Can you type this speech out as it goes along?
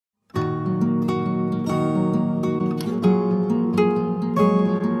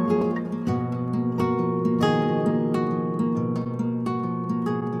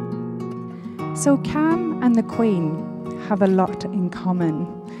So Cam and the Queen have a lot in common,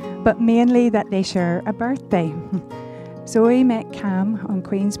 but mainly that they share a birthday. Zoe met Cam on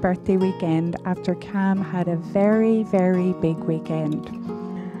Queen's birthday weekend after Cam had a very, very big weekend.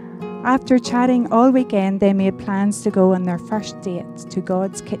 After chatting all weekend, they made plans to go on their first date to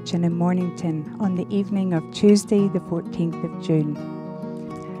God's Kitchen in Mornington on the evening of Tuesday the 14th of June.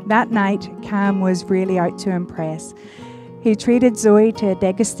 That night, Cam was really out to impress. He treated Zoe to a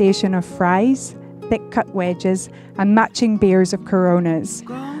degustation of fries, thick-cut wedges and matching beers of Coronas.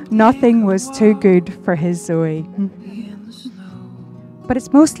 Nothing was too good for his Zoe. But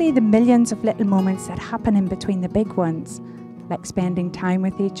it's mostly the millions of little moments that happen in between the big ones, like spending time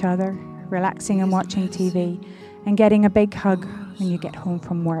with each other, relaxing and watching TV, and getting a big hug when you get home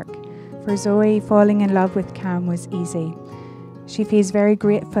from work. For Zoe, falling in love with Cam was easy. She feels very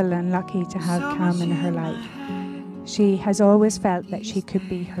grateful and lucky to have Cam in her life. She has always felt that she could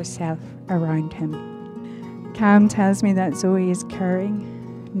be herself around him. Cam tells me that Zoe is caring,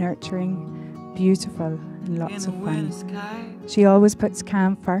 nurturing, beautiful, and lots of fun. She always puts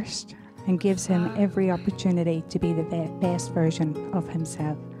Cam first and gives him every opportunity to be the best version of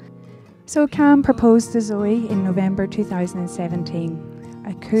himself. So Cam proposed to Zoe in November 2017.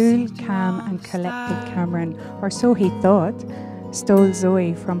 A cool, calm and collected Cameron, or so he thought, stole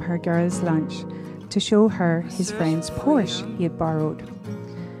Zoe from her girls' lunch to show her his friend's Porsche he had borrowed.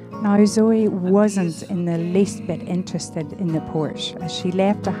 Now Zoe wasn't in the least bit interested in the Porsche, as she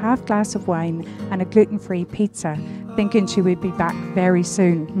left a half glass of wine and a gluten-free pizza, thinking she would be back very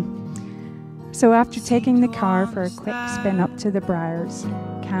soon. So after taking the car for a quick spin up to the Briars,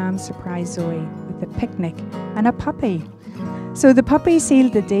 Cam surprised Zoe with a picnic and a puppy. So the puppy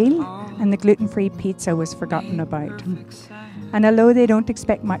sealed the deal and the gluten-free pizza was forgotten about. And although they don't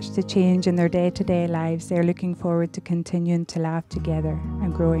expect much to change in their day-to-day lives, they're looking forward to continuing to laugh together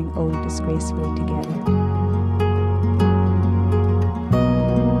and growing old disgracefully together.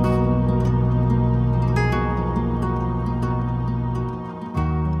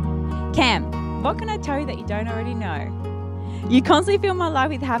 Cam, what can I tell you that you don't already know? You constantly fill my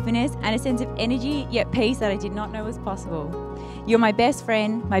life with happiness and a sense of energy, yet peace that I did not know was possible. You're my best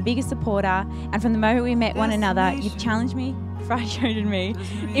friend, my biggest supporter, and from the moment we met one another, you've challenged me, frustrated me,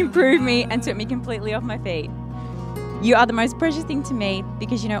 improved me, and took me completely off my feet. You are the most precious thing to me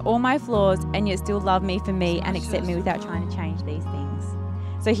because you know all my flaws and yet still love me for me and accept me without trying to change these things.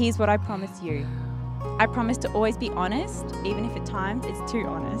 So here's what I promise you. I promise to always be honest, even if at times it's too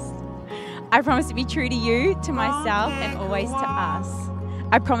honest. I promise to be true to you, to myself, and always to us.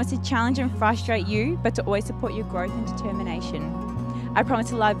 I promise to challenge and frustrate you, but to always support your growth and determination. I promise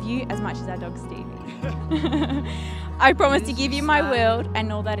to love you as much as our dog Stevie. I promise to give you my world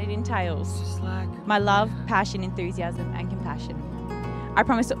and all that it entails. My love, passion, enthusiasm, and compassion. I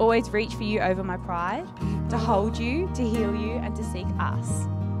promise to always reach for you over my pride, to hold you, to heal you, and to seek us.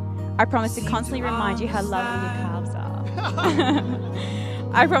 I promise to constantly remind you how lovely your calves are.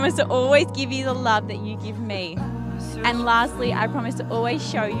 I promise to always give you the love that you give me. And lastly, I promise to always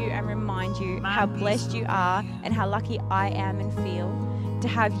show you and remind you how blessed you are and how lucky I am and feel to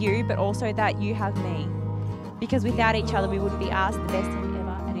have you, but also that you have me. Because without each other, we wouldn't be us, the best team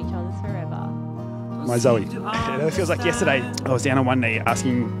ever, and each other's forever. My Zoe. It feels like yesterday I was down on one knee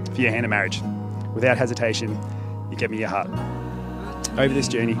asking for your hand in marriage. Without hesitation, you gave me your heart. Over this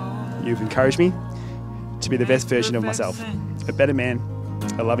journey, you've encouraged me to be the best version of myself. A better man,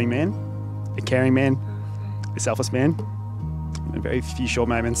 a loving man, a caring man, a selfless man, in a very few short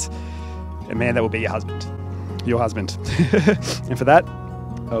moments, a man that will be your husband. And for that,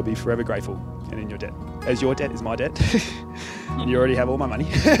 I'll be forever grateful and in your debt. As your debt is my debt, and you already have all my money,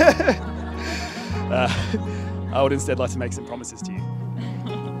 I would instead like to make some promises to you.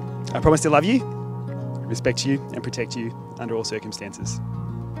 I promise to love you, respect you, and protect you under all circumstances.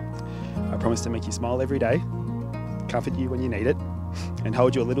 I promise to make you smile every day, comfort you when you need it, and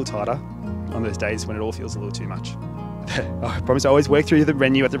hold you a little tighter on those days when it all feels a little too much. I promise to always work through the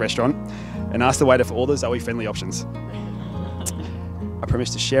menu at the restaurant and ask the waiter for all the Zoe-friendly options. I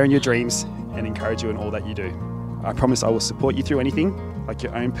promise to share in your dreams and encourage you in all that you do. I promise I will support you through anything, like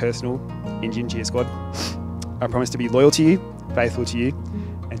your own personal Indian cheer squad. I promise to be loyal to you, faithful to you,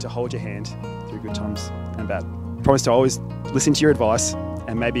 and to hold your hand through good times and bad. I promise to always listen to your advice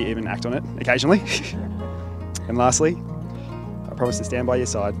and maybe even act on it occasionally. And lastly, I promise to stand by your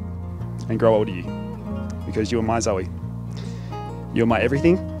side and grow old to you, because you are my Zoe. You're my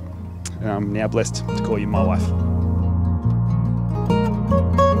everything, and I'm now blessed to call you my wife.